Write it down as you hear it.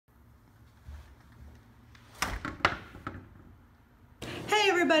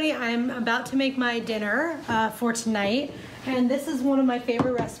everybody, I'm about to make my dinner for tonight, and this is one of my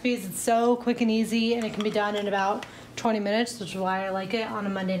favorite recipes. It's so quick and easy, and it can be done in about 20 minutes, which is why I like it on a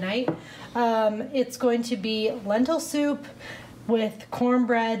Monday night. It's going to be lentil soup with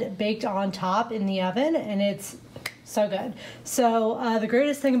cornbread baked on top in the oven, and it's so good. So the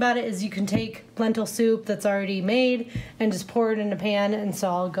greatest thing about it is you can take lentil soup that's already made and just pour it in a pan, and so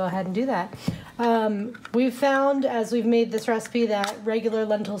I'll go ahead and do that. We've found as we've made this recipe that regular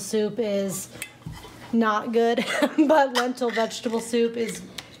lentil soup is not good, but lentil vegetable soup is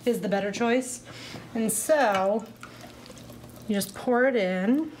the better choice. And so you just pour it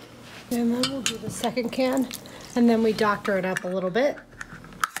in, and then we'll do the second can, and then we doctor it up a little bit.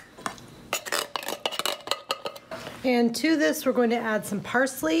 And to this, we're going to add some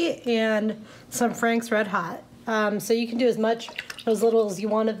parsley and some Frank's Red Hot. So you can do as much or as little as you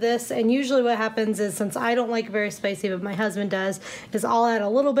want of this. And usually what happens is, since I don't like it very spicy, but my husband does, is I'll add a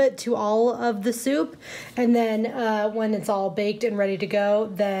little bit to all of the soup. And then when it's all baked and ready to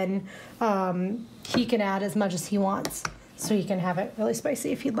go, then he can add as much as he wants. So he can have it really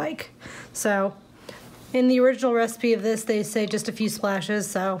spicy if he'd like. So in the original recipe of this, they say just a few splashes.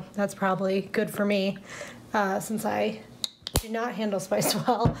 So that's probably good for me. Since I do not handle spice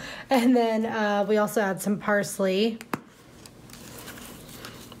well. And then we also add some parsley.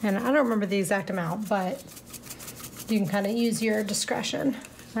 And I don't remember the exact amount, but you can kind of use your discretion.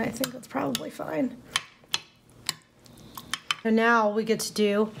 I think that's probably fine. And now we get to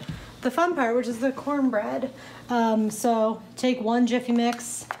do the fun part, which is the cornbread. So take one Jiffy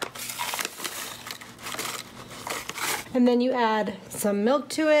Mix, and then you add some milk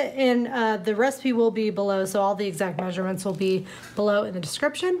to it, and the recipe will be below, so all the exact measurements will be below in the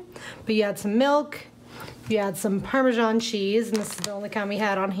description. But you add some milk, you add some Parmesan cheese, and this is the only kind we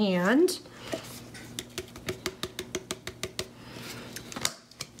had on hand.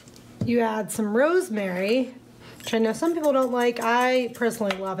 You add some rosemary, which I know some people don't like. I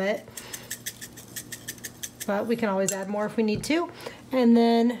personally love it, but we can always add more if we need to. And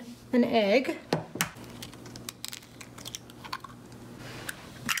then an egg.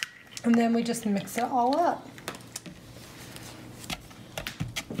 And then we just mix it all up.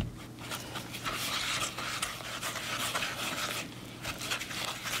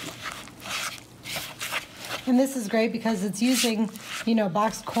 And this is great because it's using, you know,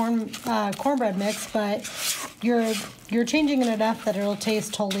 boxed cornbread mix, but you're changing it enough that it'll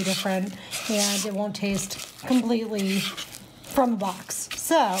taste totally different, and it won't taste completely from a box.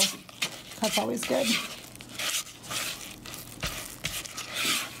 So that's always good.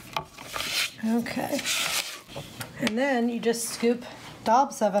 Okay, and then you just scoop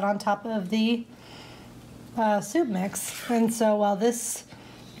dollops of it on top of the soup mix. And so while the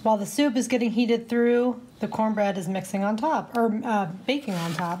soup is getting heated through, the cornbread is mixing on top, or baking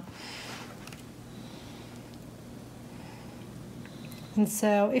on top. And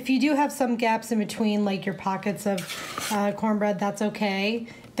so if you do have some gaps in between, like your pockets of cornbread, that's okay.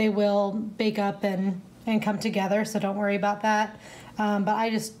 They will bake up and come together, so don't worry about that. But I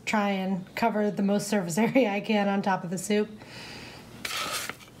just try and cover the most surface area I can on top of the soup.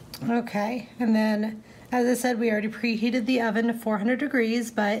 Okay, and then, as I said, we already preheated the oven to 400 degrees,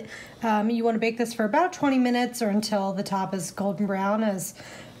 but you want to bake this for about 20 minutes or until the top is golden brown, as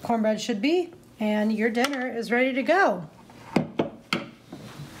cornbread should be, and your dinner is ready to go.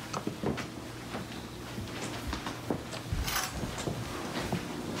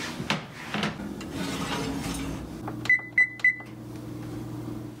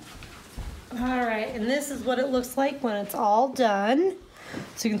 Alright, and this is what it looks like when it's all done.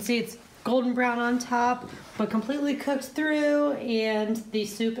 So you can see it's golden brown on top, but completely cooked through, and the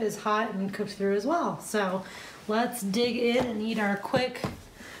soup is hot and cooked through as well. So let's dig in and eat our quick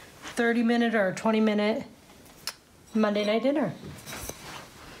 30-minute or 20-minute Monday night dinner.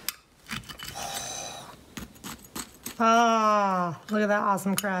 Ah, look at that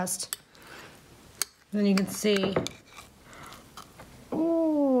awesome crust. Then you can see,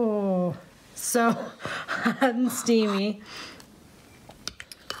 ooh, so hot and steamy.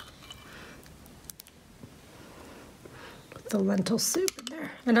 Put the lentil soup in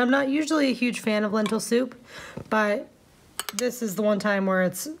there. And I'm not usually a huge fan of lentil soup, but this is the one time where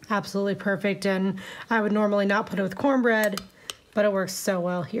it's absolutely perfect, and I would normally not put it with cornbread, but it works so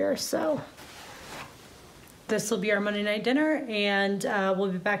well here. So this will be our Monday night dinner, and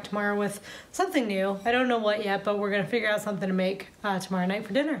we'll be back tomorrow with something new. I don't know what yet, but we're gonna figure out something to make tomorrow night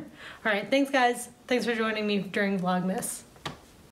for dinner. All right, thanks guys. Thanks for joining me during Vlogmas.